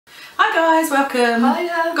Hi guys, welcome.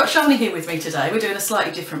 Hiya. I've got Shani here with me today. We're doing a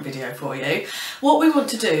slightly different video for you. What we want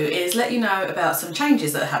to do is let you know about some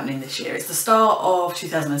changes that are happening this year. It's the start of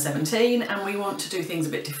 2017 and we want to do things a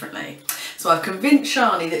bit differently. So I've convinced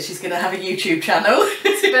Shani that she's going to have a YouTube channel.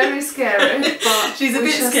 It's very scary, but she's a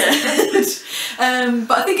bit scared.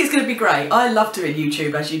 But I think it's going to be great. I love doing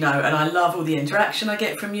YouTube, as you know, and I love all the interaction I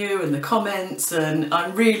get from you and the comments, and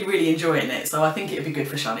I'm really enjoying it. So I think it would be good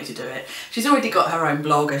for Shani to do it. She's already got her own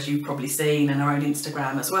blog, as you've probably seen, and her own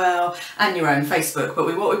Instagram as well, and your own Facebook. But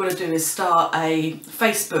what we want to do is start a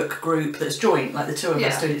Facebook group that's joint, like the two of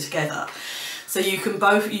us doing it together. So you can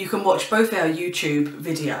watch both our YouTube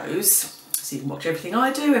videos. So you can watch everything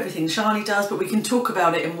I do, everything Shani does, but we can talk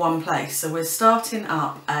about it in one place. So we're starting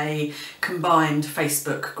up a combined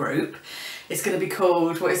Facebook group. It's going to be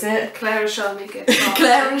called, what is it? Claire and Shani Get Crafty.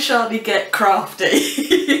 Claire and Shani Get Crafty.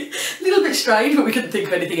 A little bit strange, but we couldn't think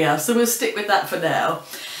of anything else, so we'll stick with that for now.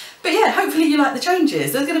 But yeah, hopefully you like the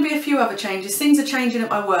changes. There's going to be a few other changes. Things are changing at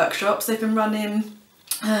my workshops. They've been running,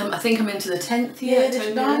 I think I'm into the 10th year,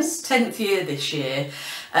 10th year this year.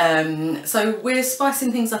 So we're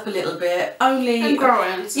spicing things up a little bit. And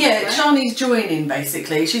growing. Yeah, Shani's joining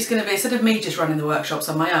basically. She's going to be, instead of me just running the workshops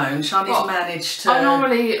on my own, Shani's managed to... I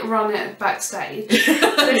normally run it backstage.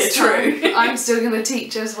 It's true. I'm still going to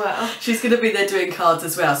teach as well. She's going to be there doing cards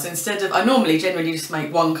as well. So instead of, I normally generally just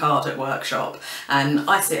make one card at workshop and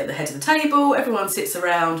I sit at the head of the table, everyone sits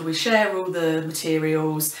around, we share all the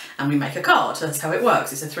materials and we make a card. That's how it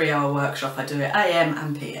works. It's a 3-hour workshop. I do it AM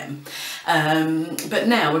and PM. But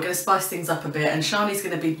now we're going to spice things up a bit, and Shani's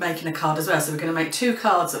going to be making a card as well. So we're going to make 2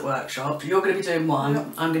 cards at workshop. You're going to be doing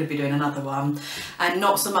one, I'm going to be doing another one, and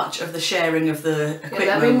not so much of the sharing of the equipment.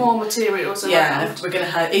 Yeah, there'll be more materials around. Yeah, we're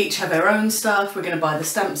going to each have our own stuff. We're going to buy the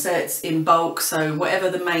stamp sets in bulk, so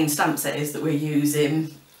whatever the main stamp set is that we're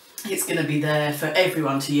using, it's going to be there for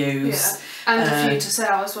everyone to use. Yeah. And a few to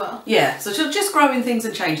sell as well. Yeah, so she'll just growing things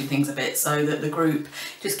and changing things a bit so that the group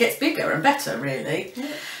just gets bigger and better, really. Yeah.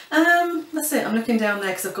 That's it. I'm looking down there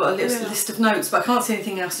because I've got a list of notes, but I can't see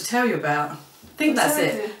anything else to tell you about. I think that's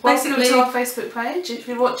it. Basically, to our Facebook page if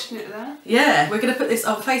you're watching it there. Yeah, we're going to put this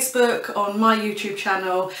on Facebook, on my YouTube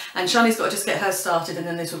channel, and Shani's got to just get hers started, and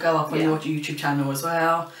then this will go up on your YouTube channel as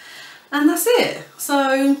well. And that's it.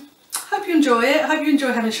 So... hope you enjoy it. I hope you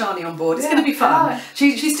enjoy having Shani on board. It's going to be fun.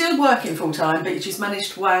 She's still working full time, but she's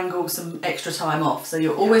managed to wangle some extra time off. So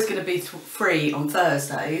you're always going to be free on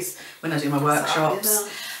Thursdays when I do my workshops.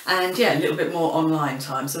 And yeah, a little bit more online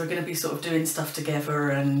time. So we're going to be sort of doing stuff together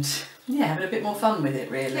and yeah, having a bit more fun with it,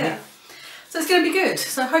 really. Yeah. So it's going to be good.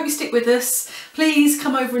 So I hope you stick with us. Please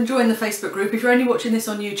come over and join the Facebook group. If you're only watching this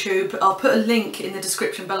on YouTube, I'll put a link in the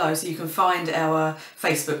description below so you can find our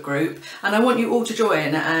Facebook group. And I want you all to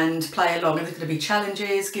join and play along. And there's going to be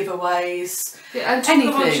challenges, giveaways, and talk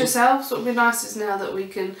amongst yourselves. What would be nice is now that we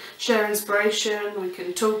can share inspiration, we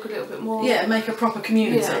can talk a little bit more. Yeah, make a proper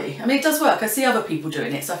community. Yeah. I mean, it does work. I see other people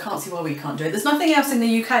doing it, so I can't see why we can't do it. There's nothing else in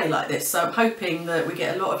the UK like this, so I'm hoping that we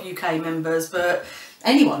get a lot of UK members, but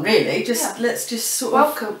anyone really, let's just sort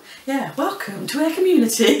of welcome to our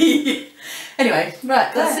community. Anyway,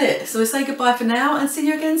 right, that's it. So we'll say goodbye for now and see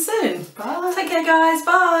you again soon. Bye. Take care guys,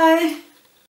 bye.